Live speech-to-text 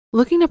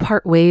Looking to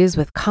part ways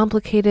with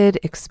complicated,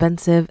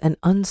 expensive, and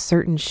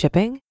uncertain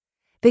shipping?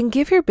 Then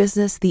give your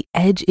business the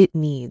edge it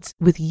needs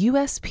with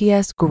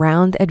USPS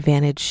Ground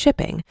Advantage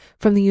shipping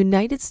from the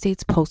United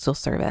States Postal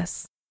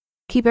Service.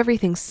 Keep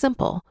everything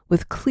simple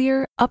with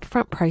clear,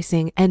 upfront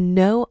pricing and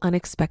no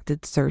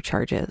unexpected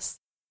surcharges.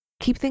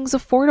 Keep things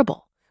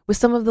affordable with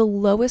some of the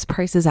lowest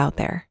prices out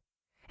there.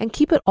 And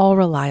keep it all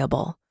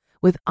reliable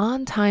with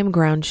on-time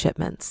ground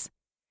shipments.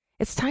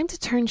 It's time to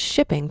turn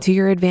shipping to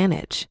your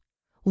advantage.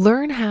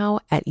 Learn how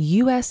at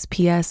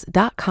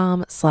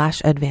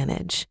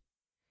USPS.com/advantage.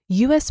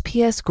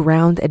 USPS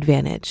Ground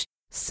Advantage.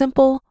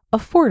 Simple,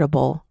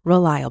 affordable,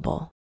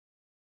 reliable.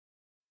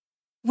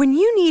 When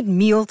you need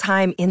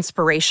mealtime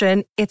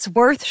inspiration, it's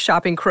worth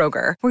shopping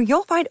Kroger, where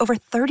you'll find over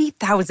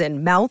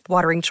 30,000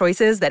 mouth-watering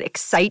choices that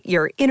excite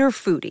your inner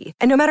foodie.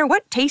 And no matter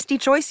what tasty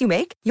choice you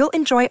make, you'll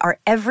enjoy our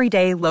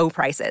everyday low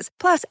prices,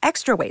 plus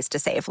extra ways to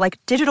save, like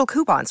digital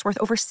coupons worth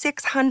over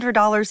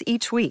 $600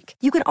 each week.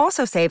 You can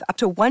also save up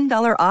to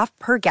 $1 off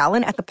per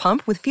gallon at the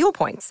pump with fuel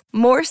points.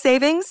 More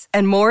savings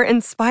and more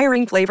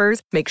inspiring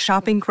flavors make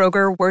shopping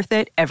Kroger worth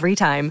it every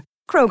time.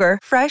 Kroger,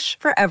 fresh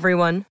for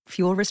everyone.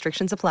 Fuel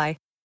restrictions apply.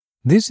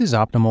 This is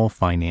Optimal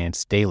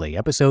Finance Daily,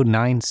 episode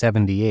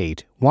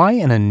 978, Why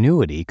an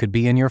Annuity Could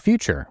Be in Your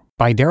Future,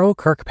 by Darrow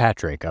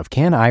Kirkpatrick of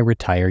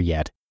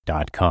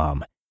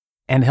CanIRetireYet.com.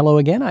 And hello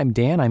again, I'm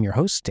Dan, I'm your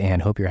host,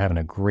 and hope you're having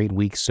a great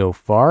week so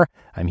far.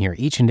 I'm here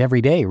each and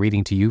every day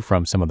reading to you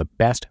from some of the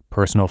best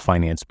personal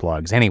finance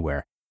blogs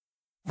anywhere.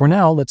 For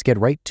now, let's get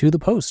right to the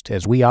post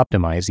as we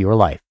optimize your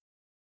life.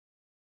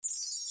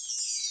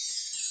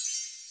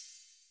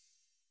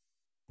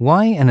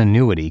 Why an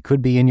Annuity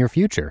Could Be in Your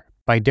Future,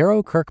 by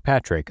Darrow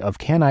Kirkpatrick of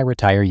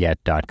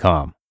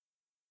CanIRetireYet.com.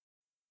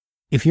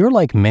 If you're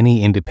like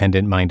many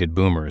independent-minded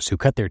boomers who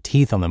cut their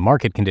teeth on the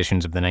market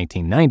conditions of the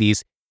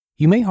 1990s,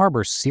 you may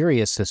harbor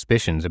serious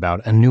suspicions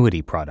about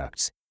annuity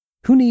products.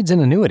 Who needs an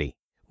annuity?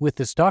 With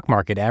the stock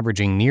market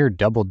averaging near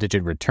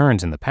double-digit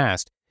returns in the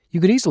past, you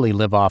could easily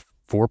live off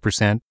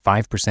 4%,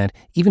 5%,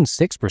 even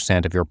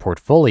 6% of your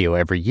portfolio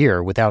every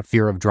year without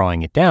fear of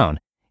drawing it down,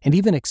 and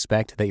even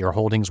expect that your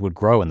holdings would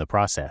grow in the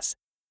process.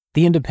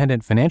 The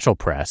independent financial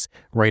press,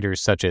 writers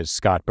such as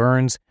Scott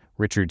Burns,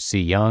 Richard C.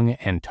 Young,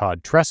 and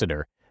Todd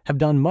Tressiter have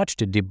done much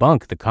to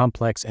debunk the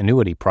complex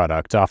annuity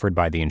products offered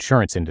by the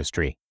insurance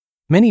industry.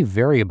 Many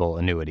variable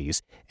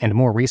annuities, and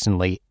more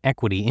recently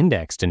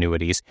equity-indexed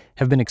annuities,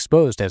 have been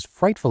exposed as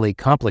frightfully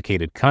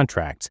complicated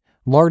contracts,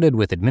 larded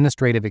with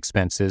administrative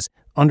expenses,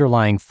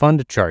 underlying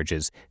fund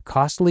charges,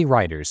 costly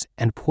riders,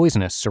 and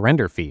poisonous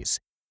surrender fees.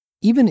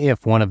 Even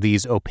if one of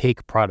these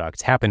opaque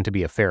products happened to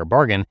be a fair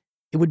bargain,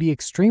 it would be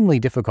extremely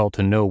difficult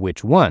to know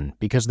which one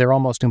because they're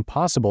almost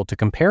impossible to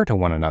compare to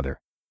one another.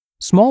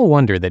 Small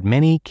wonder that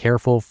many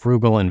careful,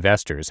 frugal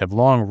investors have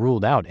long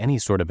ruled out any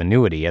sort of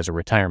annuity as a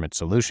retirement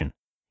solution.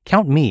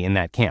 Count me in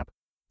that camp.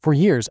 For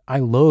years, I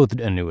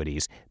loathed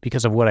annuities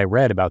because of what I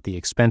read about the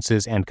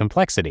expenses and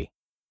complexity.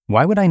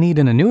 Why would I need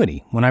an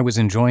annuity when I was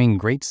enjoying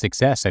great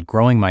success at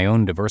growing my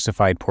own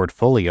diversified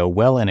portfolio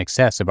well in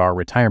excess of our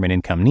retirement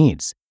income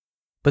needs?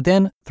 But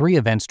then, 3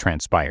 events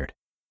transpired.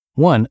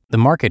 1, the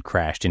market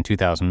crashed in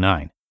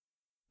 2009.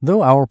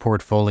 Though our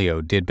portfolio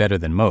did better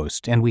than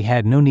most, and we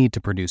had no need to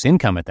produce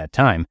income at that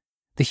time,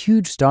 the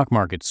huge stock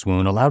market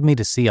swoon allowed me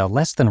to see a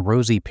less than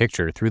rosy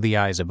picture through the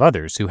eyes of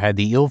others who had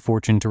the ill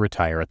fortune to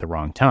retire at the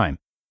wrong time.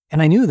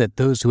 And I knew that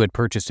those who had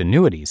purchased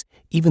annuities,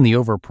 even the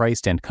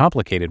overpriced and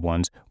complicated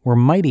ones, were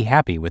mighty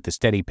happy with the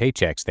steady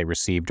paychecks they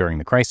received during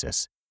the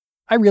crisis.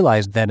 I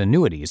realized that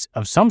annuities,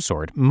 of some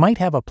sort, might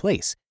have a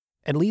place,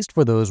 at least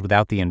for those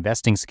without the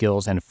investing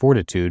skills and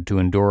fortitude to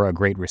endure a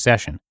great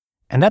recession.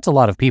 And that's a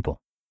lot of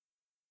people.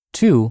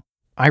 2,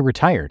 I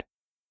retired.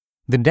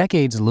 The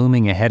decades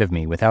looming ahead of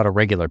me without a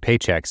regular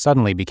paycheck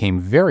suddenly became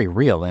very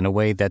real in a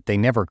way that they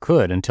never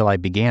could until I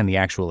began the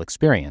actual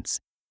experience.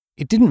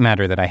 It didn't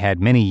matter that I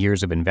had many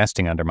years of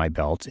investing under my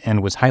belt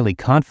and was highly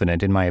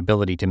confident in my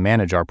ability to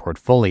manage our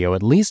portfolio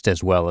at least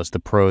as well as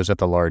the pros at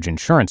the large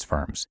insurance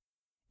firms.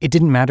 It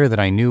didn't matter that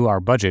I knew our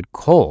budget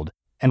cold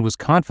and was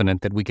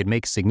confident that we could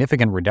make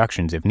significant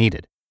reductions if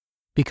needed.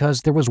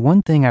 Because there was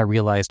one thing I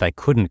realized I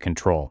couldn't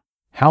control: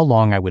 how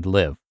long I would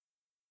live.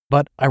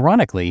 But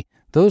ironically,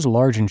 those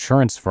large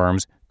insurance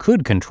firms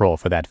could control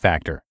for that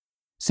factor.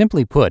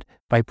 Simply put,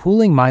 by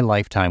pooling my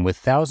lifetime with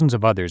thousands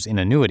of others in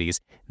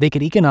annuities, they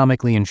could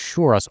economically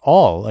insure us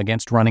all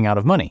against running out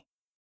of money.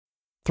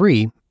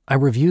 3, I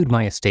reviewed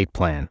my estate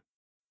plan.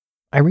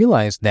 I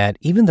realized that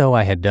even though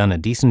I had done a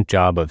decent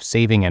job of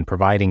saving and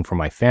providing for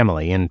my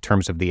family in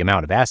terms of the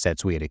amount of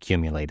assets we had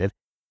accumulated,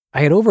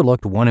 I had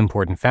overlooked one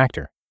important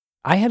factor.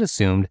 I had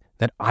assumed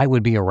that I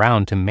would be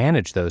around to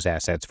manage those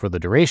assets for the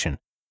duration.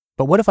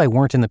 But what if I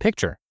weren't in the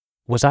picture?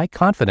 Was I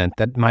confident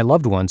that my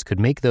loved ones could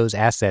make those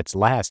assets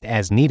last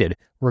as needed,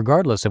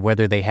 regardless of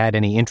whether they had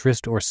any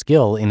interest or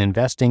skill in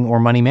investing or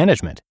money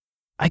management?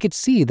 I could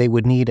see they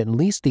would need at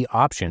least the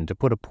option to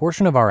put a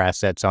portion of our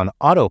assets on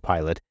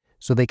autopilot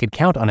so they could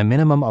count on a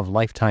minimum of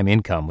lifetime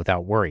income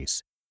without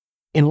worries.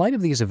 In light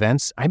of these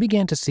events, I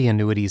began to see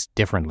annuities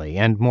differently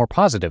and more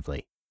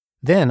positively.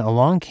 Then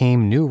along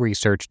came new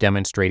research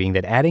demonstrating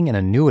that adding an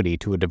annuity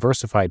to a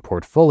diversified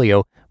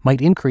portfolio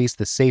might increase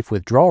the safe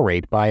withdrawal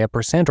rate by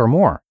 1% or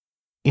more.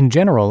 In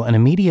general, an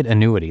immediate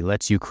annuity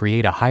lets you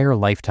create a higher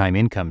lifetime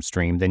income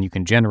stream than you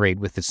can generate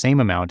with the same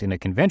amount in a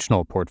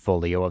conventional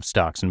portfolio of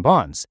stocks and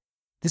bonds.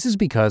 This is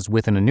because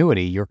with an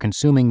annuity, you're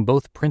consuming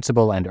both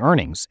principal and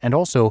earnings and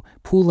also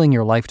pooling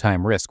your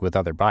lifetime risk with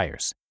other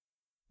buyers.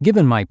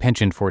 Given my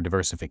penchant for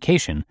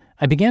diversification,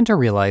 I began to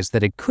realize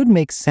that it could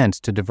make sense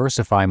to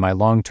diversify my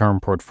long-term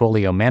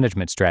portfolio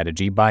management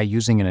strategy by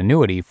using an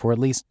annuity for at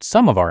least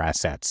some of our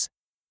assets.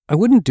 I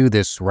wouldn't do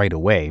this right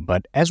away,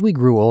 but as we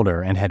grew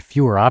older and had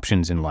fewer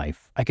options in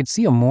life, I could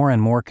see a more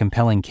and more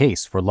compelling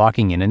case for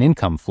locking in an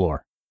income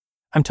floor.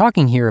 I'm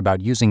talking here about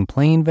using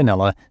plain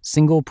vanilla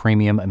single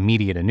premium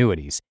immediate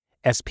annuities,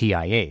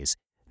 SPIAs,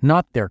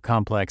 not their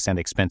complex and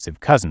expensive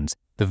cousins,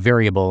 the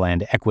variable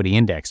and equity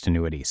indexed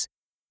annuities.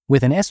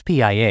 With an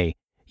SPIA,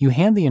 you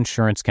hand the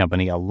insurance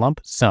company a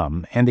lump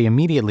sum and they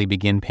immediately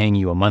begin paying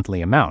you a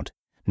monthly amount.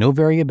 No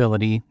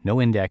variability,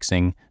 no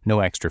indexing,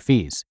 no extra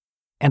fees.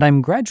 And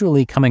I'm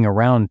gradually coming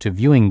around to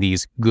viewing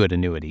these good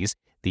annuities,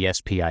 the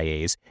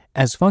SPIAs,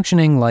 as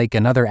functioning like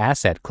another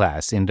asset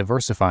class in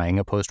diversifying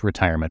a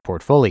post-retirement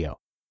portfolio.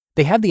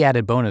 They have the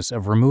added bonus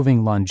of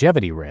removing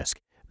longevity risk,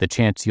 the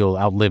chance you'll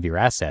outlive your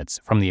assets,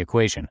 from the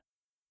equation.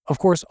 Of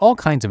course, all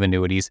kinds of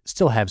annuities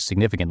still have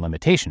significant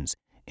limitations,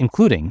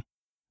 including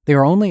they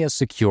are only as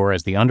secure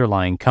as the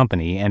underlying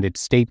company and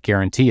its state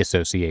guarantee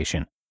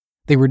association.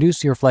 They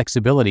reduce your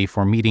flexibility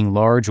for meeting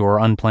large or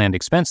unplanned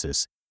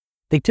expenses.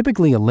 They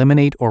typically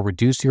eliminate or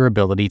reduce your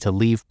ability to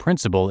leave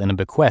principal in a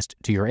bequest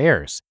to your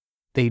heirs.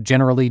 They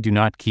generally do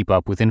not keep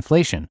up with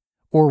inflation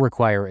or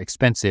require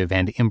expensive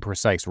and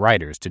imprecise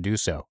riders to do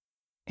so.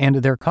 And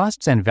their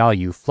costs and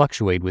value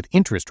fluctuate with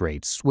interest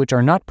rates, which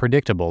are not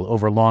predictable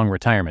over long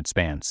retirement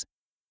spans.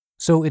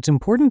 So it's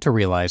important to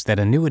realize that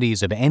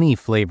annuities of any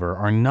flavor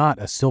are not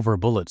a silver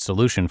bullet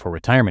solution for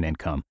retirement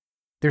income.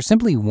 They're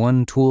simply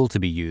one tool to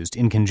be used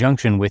in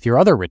conjunction with your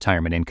other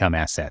retirement income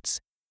assets.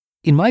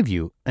 In my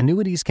view,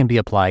 annuities can be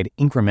applied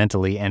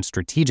incrementally and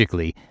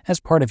strategically as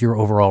part of your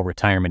overall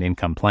retirement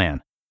income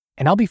plan.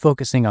 And I'll be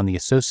focusing on the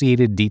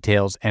associated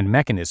details and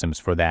mechanisms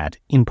for that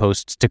in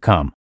posts to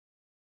come.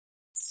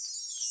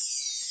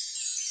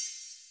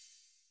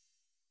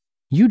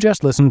 You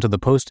just listened to the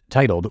post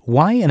titled,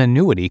 Why an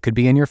Annuity Could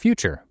Be in Your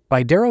Future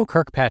by Darrow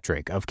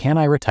Kirkpatrick of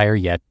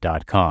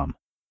CanIRetireYet.com.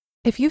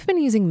 If you've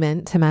been using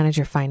Mint to manage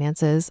your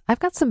finances,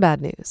 I've got some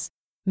bad news.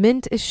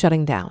 Mint is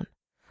shutting down.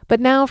 But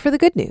now for the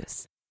good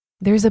news.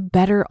 There's a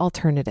better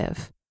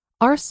alternative.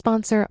 Our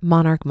sponsor,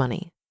 Monarch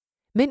Money.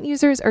 Mint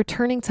users are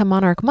turning to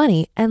Monarch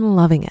Money and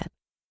loving it.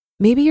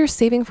 Maybe you're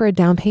saving for a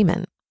down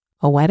payment,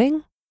 a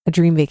wedding, a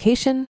dream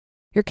vacation,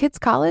 your kids'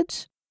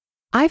 college.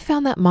 I've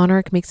found that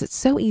Monarch makes it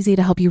so easy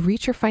to help you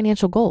reach your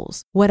financial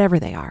goals, whatever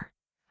they are.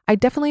 I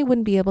definitely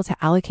wouldn't be able to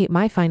allocate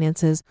my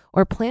finances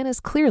or plan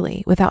as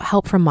clearly without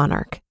help from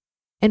Monarch.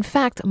 In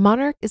fact,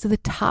 Monarch is the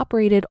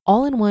top-rated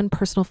all-in-one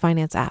personal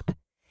finance app.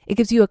 It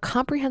gives you a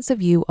comprehensive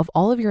view of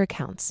all of your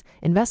accounts,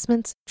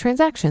 investments,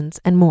 transactions,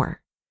 and more.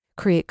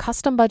 Create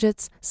custom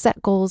budgets,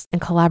 set goals,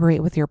 and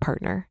collaborate with your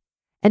partner.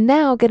 And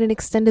now get an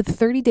extended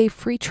 30-day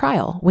free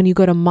trial when you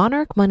go to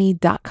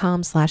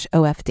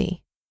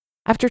monarchmoney.com/OFD.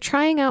 After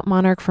trying out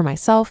Monarch for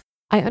myself,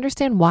 I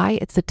understand why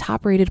it's the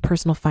top-rated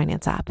personal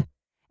finance app.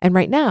 And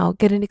right now,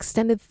 get an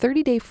extended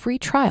 30-day free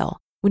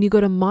trial when you go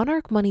to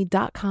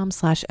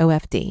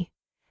monarchmoney.com/OFD.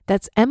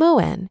 That's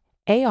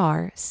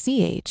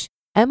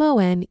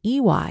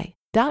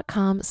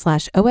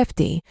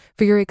monarchmoney.com/OFD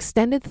for your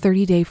extended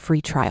 30-day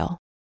free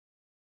trial.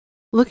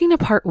 Looking to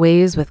part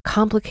ways with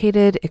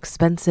complicated,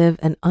 expensive,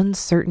 and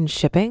uncertain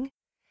shipping?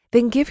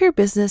 Then give your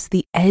business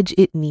the edge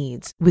it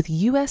needs with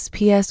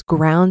USPS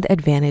Ground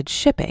Advantage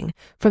shipping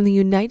from the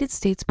United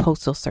States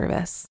Postal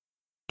Service.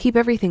 Keep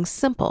everything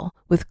simple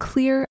with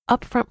clear,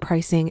 upfront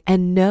pricing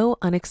and no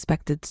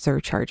unexpected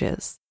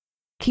surcharges.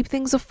 Keep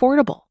things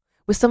affordable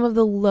with some of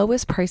the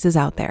lowest prices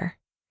out there.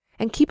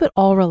 And keep it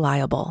all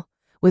reliable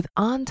with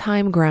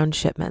on-time ground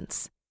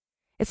shipments.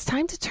 It's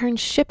time to turn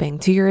shipping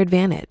to your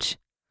advantage.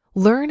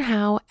 Learn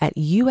how at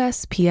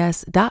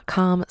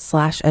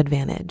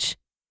USPS.com/advantage.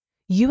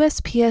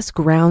 USPS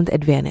Ground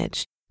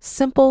Advantage.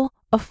 Simple,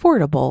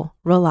 affordable,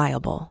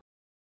 reliable.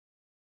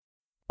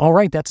 All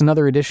right, that's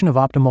another edition of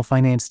Optimal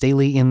Finance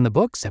Daily in the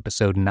Books,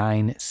 episode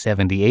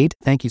 978.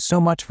 Thank you so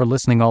much for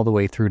listening all the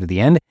way through to the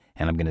end,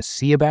 and I'm going to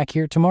see you back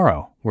here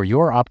tomorrow, where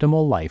your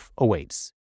optimal life awaits.